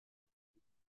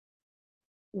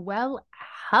Well,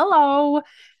 hello.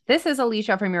 This is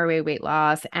Alicia from Your Way Weight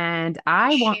Loss, and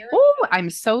I'm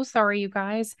so sorry, you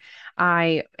guys.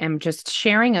 I am just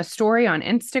sharing a story on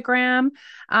Instagram.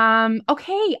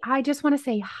 Okay, I just want to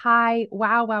say hi.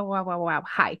 Wow, wow, wow, wow, wow.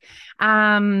 Hi.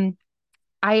 Um,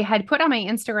 I had put on my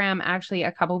Instagram actually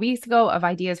a couple weeks ago of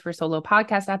ideas for solo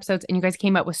podcast episodes, and you guys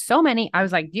came up with so many. I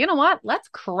was like, you know what? Let's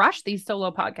crush these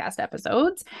solo podcast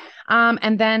episodes.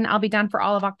 And then I'll be done for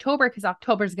all of October because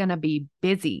October is going to be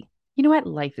busy. You know what?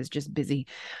 Life is just busy.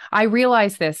 I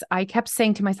realized this. I kept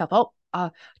saying to myself,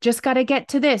 oh, just got to get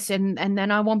to this and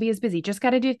then I won't be as busy. Just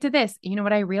got to do to this. You know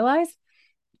what I realized?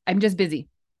 I'm just busy.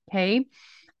 Okay.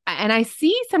 And I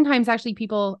see sometimes actually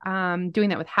people doing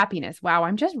that with happiness. Wow,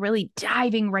 I'm just really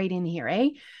diving right in here, eh?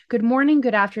 Good morning,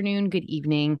 good afternoon, good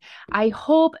evening. I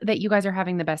hope that you guys are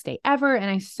having the best day ever.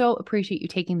 And I so appreciate you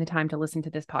taking the time to listen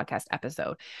to this podcast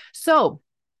episode. So,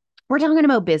 we're talking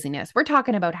about busyness. We're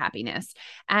talking about happiness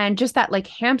and just that like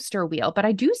hamster wheel. But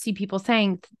I do see people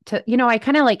saying I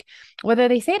kind of like whether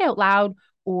they say it out loud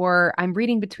or I'm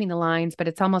reading between the lines, but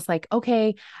it's almost like,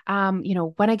 okay,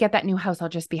 when I get that new house, I'll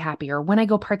just be happier. When I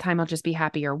go part-time, I'll just be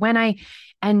happier.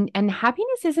 And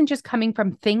happiness isn't just coming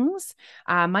from things,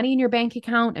 money in your bank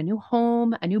account, a new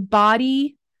home, a new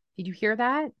body. Did you hear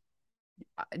that?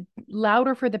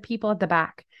 Louder for the people at the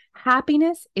back.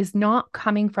 Happiness is not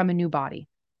coming from a new body.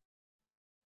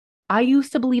 I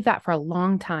used to believe that for a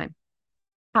long time.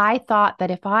 I thought that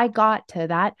if I got to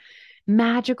that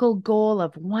magical goal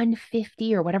of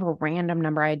 150 or whatever random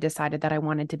number I had decided that I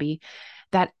wanted to be,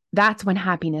 that's when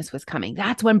happiness was coming.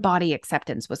 That's when body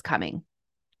acceptance was coming.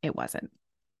 It wasn't.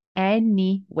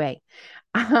 Anyway,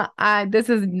 this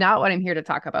is not what I'm here to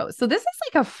talk about. So, this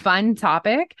is like a fun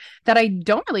topic that I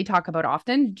don't really talk about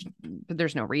often. But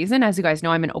there's no reason. As you guys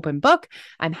know, I'm an open book.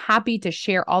 I'm happy to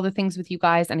share all the things with you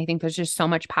guys. And I think there's just so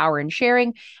much power in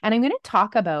sharing. And I'm going to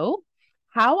talk about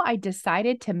how I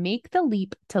decided to make the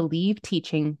leap to leave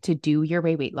teaching to do Your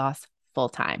Way weight loss full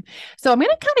time. So I'm going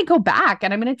to kind of go back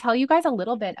and I'm going to tell you guys a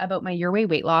little bit about my Your Way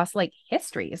weight loss like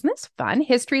history. Isn't this fun?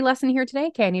 History lesson here today.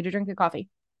 Okay, I need to drink a coffee.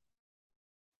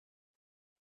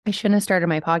 I shouldn't have started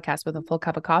my podcast with a full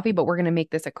cup of coffee, but we're going to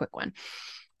make this a quick one.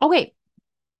 Okay.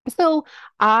 So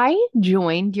I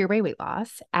joined Your Way Weight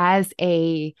Loss as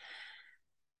a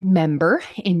member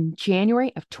in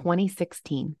January of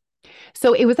 2016.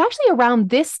 So it was actually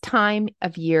around this time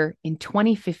of year in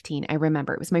 2015. I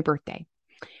remember it was my birthday.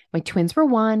 My twins were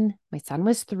one, my son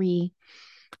was three,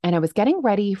 and I was getting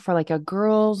ready for like a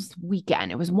girls'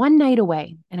 weekend. It was one night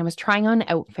away, and I was trying on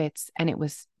outfits, and it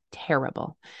was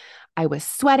terrible. I was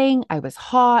sweating. I was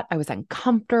hot. I was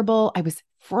uncomfortable. I was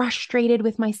frustrated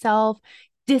with myself,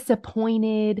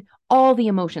 disappointed, all the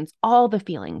emotions, all the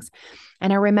feelings.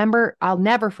 And I remember, I'll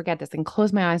never forget this and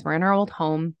close my eyes. We're in our old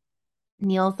home.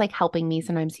 Neil's like helping me.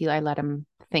 Sometimes I let him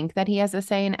think that he has a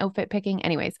say in outfit picking.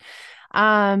 Anyways,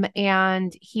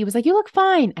 and he was like, "You look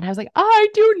fine." And I was like, "I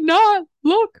do not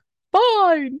look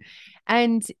fine."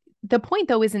 And the point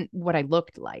though isn't what I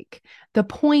looked like. The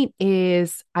point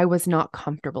is I was not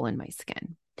comfortable in my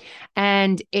skin.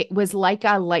 And it was like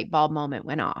a light bulb moment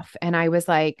went off. And I was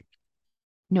like,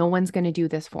 no one's going to do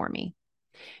this for me.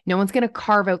 No one's going to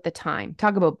carve out the time.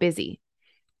 Talk about busy.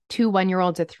 Two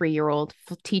 1-year-olds, a 3-year-old,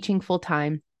 teaching full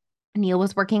time. Neil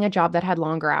was working a job that had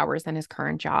longer hours than his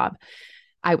current job.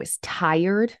 I was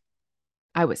tired.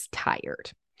 I was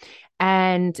tired.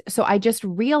 And so I just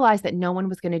realized that no one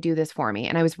was going to do this for me.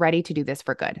 And I was ready to do this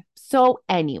for good. So,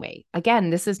 anyway,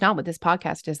 again, this is not what this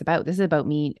podcast is about. This is about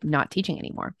me not teaching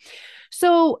anymore.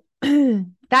 So,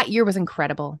 that year was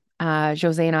incredible.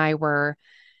 Jose and I were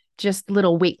just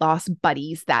little weight loss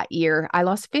buddies that year. I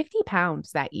lost 50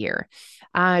 pounds that year.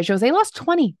 Jose lost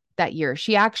 20 that year.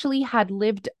 She actually had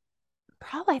lived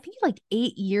probably, I think, like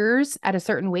 8 years at a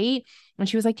certain weight. And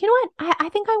she was like, you know what? I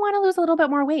think I want to lose a little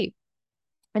bit more weight.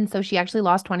 And so she actually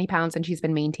lost 20 pounds and she's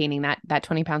been maintaining that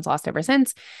 20 pounds lost ever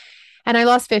since. And I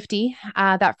lost 50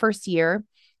 that first year.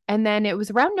 And then it was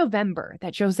around November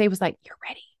that Jose was like, you're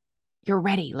ready. You're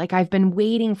ready. Like I've been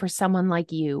waiting for someone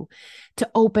like you to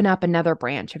open up another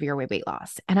branch of Your Way weight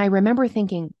loss. And I remember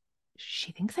thinking,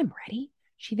 she thinks I'm ready.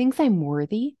 She thinks I'm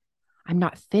worthy. I'm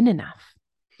not thin enough.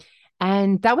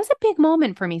 And that was a big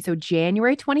moment for me. So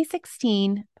January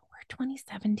 2016, we're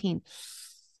 2017.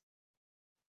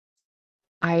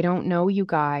 I don't know, you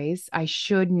guys. I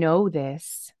should know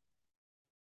this.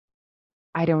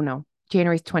 I don't know.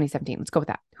 January 2017. Let's go with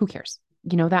that. Who cares?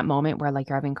 You know, that moment where like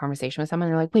you're having a conversation with someone,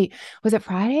 and they're like, wait, was it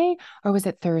Friday or was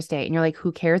it Thursday? And you're like,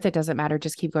 who cares? It doesn't matter.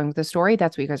 Just keep going with the story.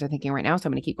 That's what you guys are thinking right now. So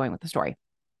I'm going to keep going with the story.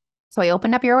 So I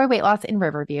opened up Your Way Weight Loss in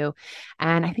Riverview,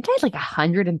 and I think I had like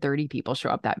 130 people show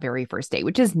up that very first day,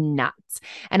 which is nuts.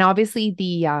 And obviously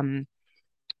the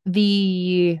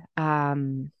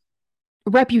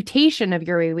reputation of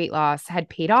Your Way Weight Loss had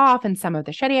paid off, and some of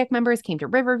the Shediac members came to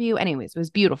Riverview. Anyways, it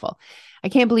was beautiful. I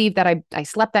can't believe that I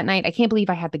slept that night. I can't believe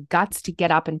I had the guts to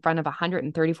get up in front of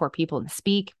 134 people and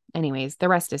speak. Anyways, the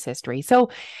rest is history.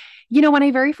 So, when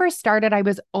I very first started, I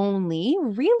was only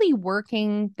really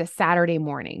working the Saturday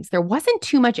mornings. There wasn't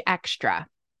too much extra.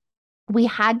 We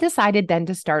had decided then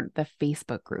to start the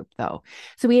Facebook group though.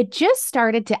 So we had just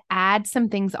started to add some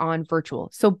things on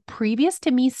virtual. So previous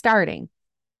to me starting,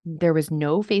 there was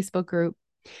no Facebook group.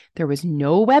 There was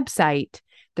no website.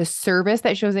 The service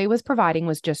that Jose was providing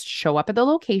was just show up at the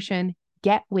location,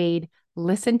 get weighed,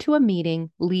 listen to a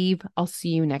meeting, leave. I'll see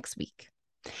you next week.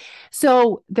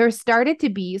 So there started to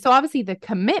be, so obviously the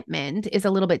commitment is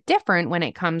a little bit different when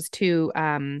it comes to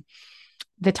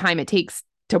the time it takes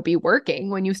to be working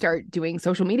when you start doing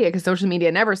social media, because social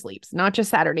media never sleeps, not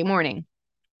just Saturday morning.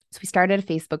 So we started a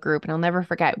Facebook group, and I'll never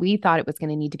forget, we thought it was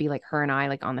going to need to be like her and I,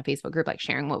 like on the Facebook group, like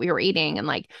sharing what we were eating and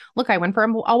like, look, I went for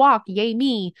a walk, yay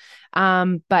me.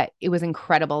 But it was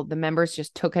incredible. The members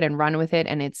just took it and run with it.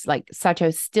 And it's like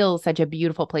still such a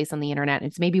beautiful place on the internet.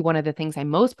 It's maybe one of the things I'm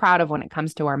most proud of when it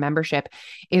comes to our membership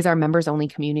is our members only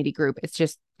community group.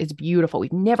 It's beautiful.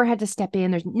 We've never had to step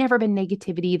in. There's never been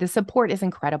negativity. The support is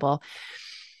incredible.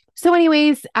 So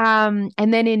anyways, and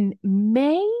then in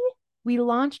May, we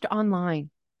launched online.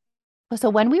 So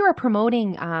when we were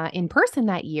promoting in person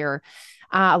that year,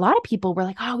 a lot of people were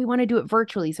like, oh, we want to do it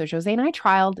virtually. So Jose and I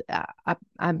trialed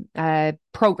a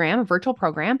virtual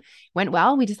program, went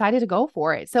well. We decided to go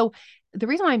for it. So the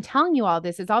reason why I'm telling you all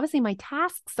this is obviously my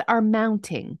tasks are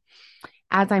mounting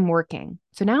as I'm working.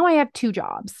 So now I have 2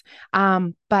 jobs.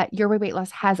 But Your Way Weight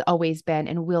Loss has always been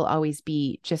and will always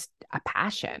be just a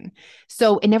passion.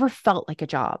 So it never felt like a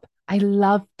job. I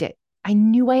loved it. I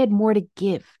knew I had more to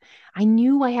give. I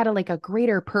knew I had a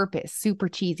greater purpose, super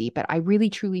cheesy, but I really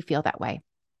truly feel that way.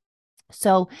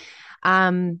 So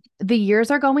the years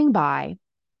are going by,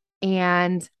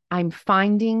 and I'm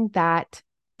finding that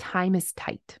time is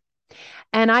tight.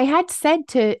 And I had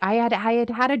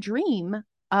had a dream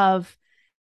of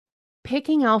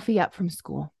picking Alfie up from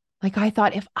school. Like I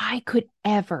thought if I could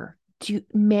ever to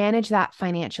manage that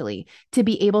financially, to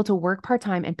be able to work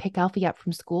part-time and pick Alfie up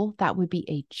from school, that would be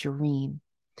a dream.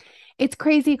 It's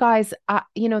crazy, guys.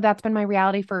 That's been my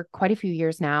reality for quite a few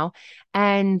years now.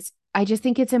 And I just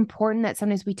think it's important that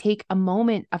sometimes we take a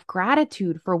moment of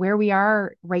gratitude for where we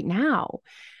are right now.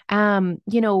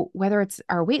 Whether it's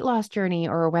our weight loss journey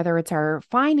or whether it's our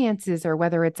finances or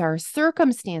whether it's our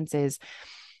circumstances,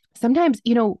 sometimes,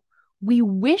 we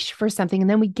wish for something and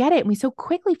then we get it and we so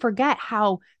quickly forget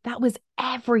how that was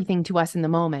everything to us in the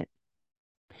moment.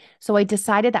 So I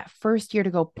decided that first year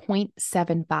to go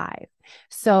 0.75.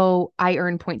 So I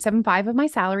earned 0.75 of my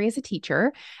salary as a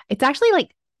teacher. It's actually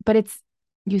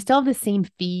you still have the same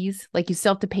fees. Like you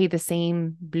still have to pay the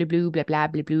same blah, blah, blah, blah,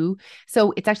 blah, blah.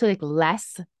 So it's actually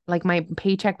less, like my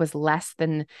paycheck was less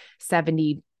than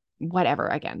 70, whatever.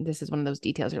 Again, this is one of those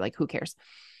details you're like, who cares?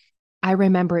 I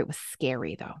remember it was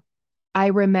scary though. I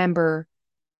remember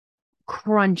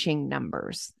crunching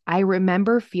numbers. I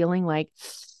remember feeling like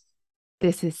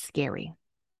this is scary.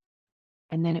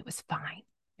 And then it was fine.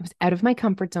 It was out of my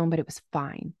comfort zone, but it was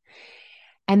fine.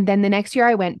 And then the next year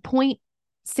I went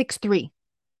 0.63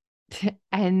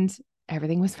 and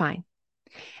everything was fine.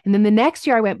 And then the next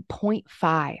year I went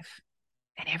 0.5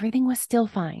 and everything was still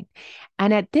fine.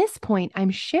 And at this point,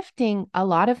 I'm shifting a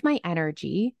lot of my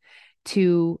energy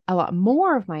to a lot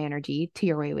more of my energy to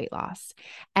Your Way Weight Loss.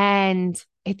 And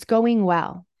it's going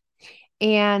well.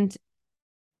 And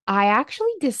I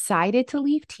actually decided to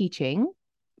leave teaching.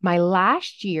 My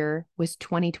last year was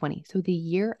 2020, so the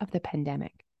year of the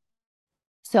pandemic.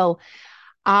 So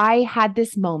I had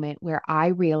this moment where I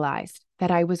realized that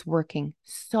I was working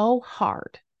so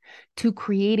hard to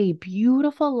create a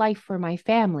beautiful life for my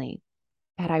family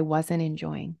that I wasn't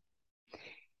enjoying.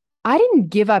 I didn't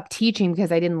give up teaching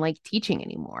because I didn't like teaching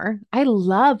anymore. I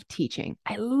love teaching.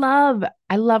 I love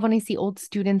when I see old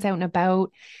students out and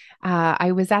about.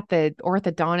 I was at the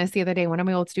orthodontist the other day. One of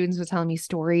my old students was telling me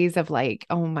stories of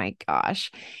oh my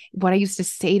gosh, what I used to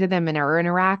say to them in our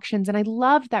interactions. And I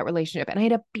loved that relationship. And I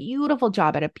had a beautiful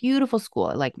job at a beautiful school.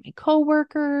 I liked my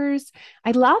coworkers.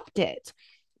 I loved it.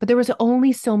 But there was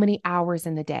only so many hours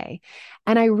in the day.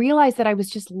 And I realized that I was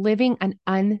just living an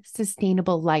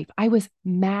unsustainable life. I was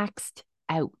maxed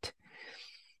out.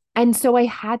 And so I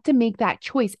had to make that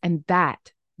choice. And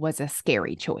that was a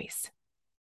scary choice.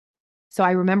 So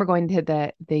I remember going to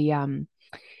the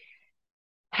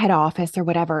head office or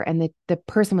whatever. And the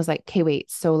person was like, okay,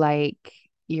 wait, so like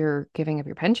you're giving up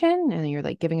your pension and you're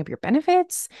like giving up your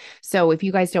benefits. So if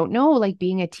you guys don't know, like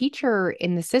being a teacher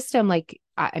in the system, like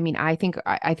I mean, I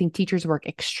think teachers work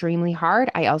extremely hard.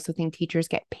 I also think teachers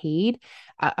get paid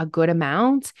a good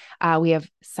amount. We have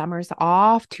summers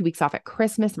off, 2 weeks off at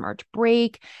Christmas, March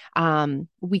break.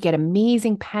 We get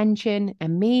amazing pension,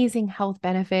 amazing health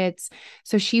benefits.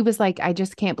 So she was like, I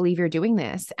just can't believe you're doing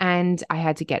this. And I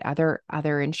had to get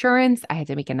other insurance. I had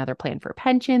to make another plan for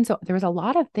pension. So there was a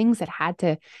lot of things that had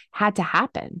to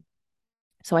happen.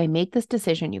 So I make this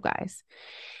decision, you guys,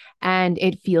 and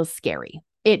it feels scary.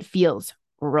 It feels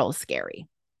real scary.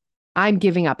 I'm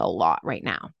giving up a lot right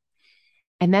now.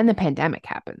 And then the pandemic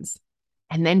happens.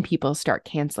 And then people start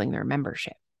canceling their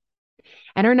membership.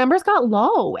 And our numbers got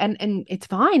low and it's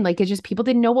fine. Like it's just people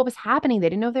didn't know what was happening. They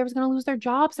didn't know if they was going to lose their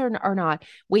jobs or not.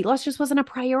 Weight loss just wasn't a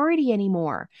priority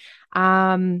anymore.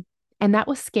 And that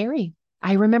was scary.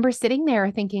 I remember sitting there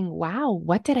thinking, wow,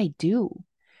 what did I do?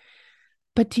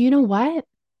 But do you know what?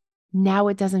 Now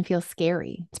it doesn't feel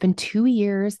scary. It's been 2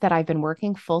 years that I've been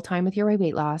working full time with Your Way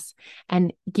Weight Loss,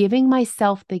 and giving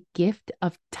myself the gift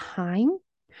of time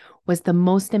was the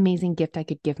most amazing gift I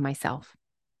could give myself.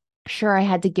 Sure, I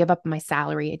had to give up my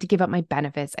salary, I had to give up my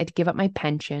benefits, I had to give up my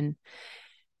pension,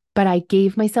 but I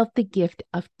gave myself the gift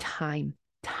of time.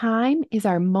 Time is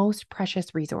our most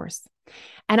precious resource.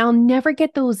 And I'll never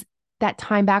get that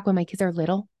time back when my kids are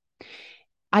little.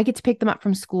 I get to pick them up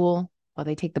from school. Well,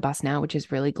 they take the bus now, which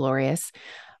is really glorious.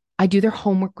 I do their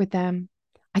homework with them.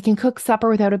 I can cook supper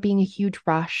without it being a huge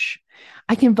rush.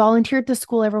 I can volunteer at the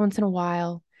school every once in a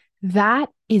while. That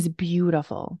is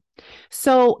beautiful.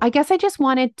 So I guess I just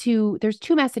there's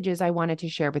two messages I wanted to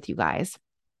share with you guys.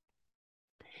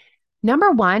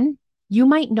 Number one, you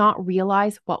might not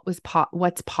realize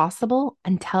what's possible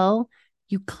until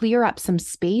you clear up some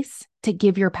space to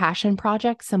give your passion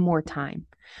project some more time.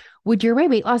 Would Your Way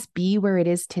Weight Loss be where it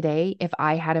is today if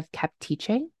I had have kept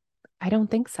teaching? I don't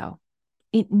think so.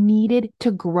 It needed to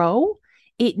grow.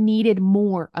 It needed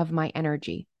more of my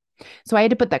energy. So I had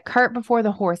to put the cart before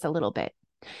the horse a little bit.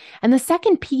 And the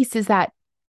second piece is that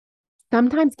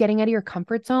sometimes getting out of your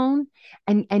comfort zone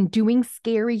and doing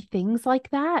scary things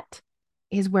like that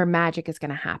is where magic is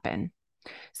going to happen.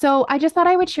 So I just thought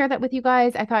I would share that with you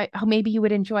guys. I thought maybe you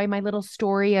would enjoy my little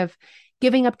story of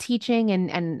giving up teaching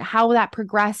and how that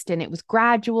progressed. And it was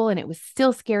gradual and it was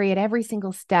still scary at every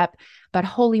single step, but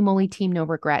holy moly, team, no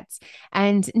regrets.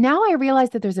 And now I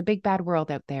realize that there's a big bad world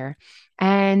out there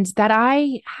and that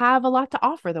I have a lot to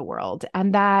offer the world,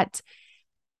 and that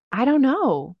I don't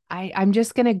know. I'm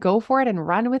just going to go for it and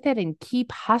run with it and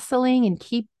keep hustling and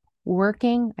keep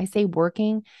working. I say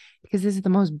working because this is the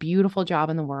most beautiful job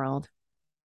in the world.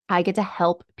 I get to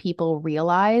help people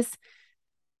realize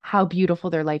how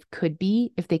beautiful their life could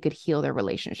be if they could heal their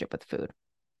relationship with food.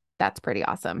 That's pretty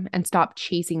awesome. And stop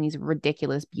chasing these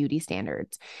ridiculous beauty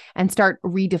standards and start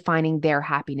redefining their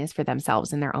happiness for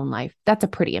themselves in their own life. That's a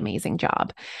pretty amazing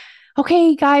job.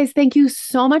 Okay, guys, thank you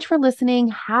so much for listening.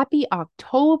 Happy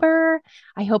October.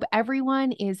 I hope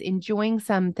everyone is enjoying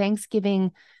some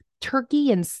Thanksgiving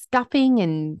turkey and stuffing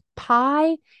and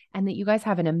pie, and that you guys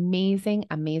have an amazing,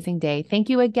 amazing day. Thank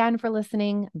you again for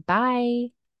listening. Bye.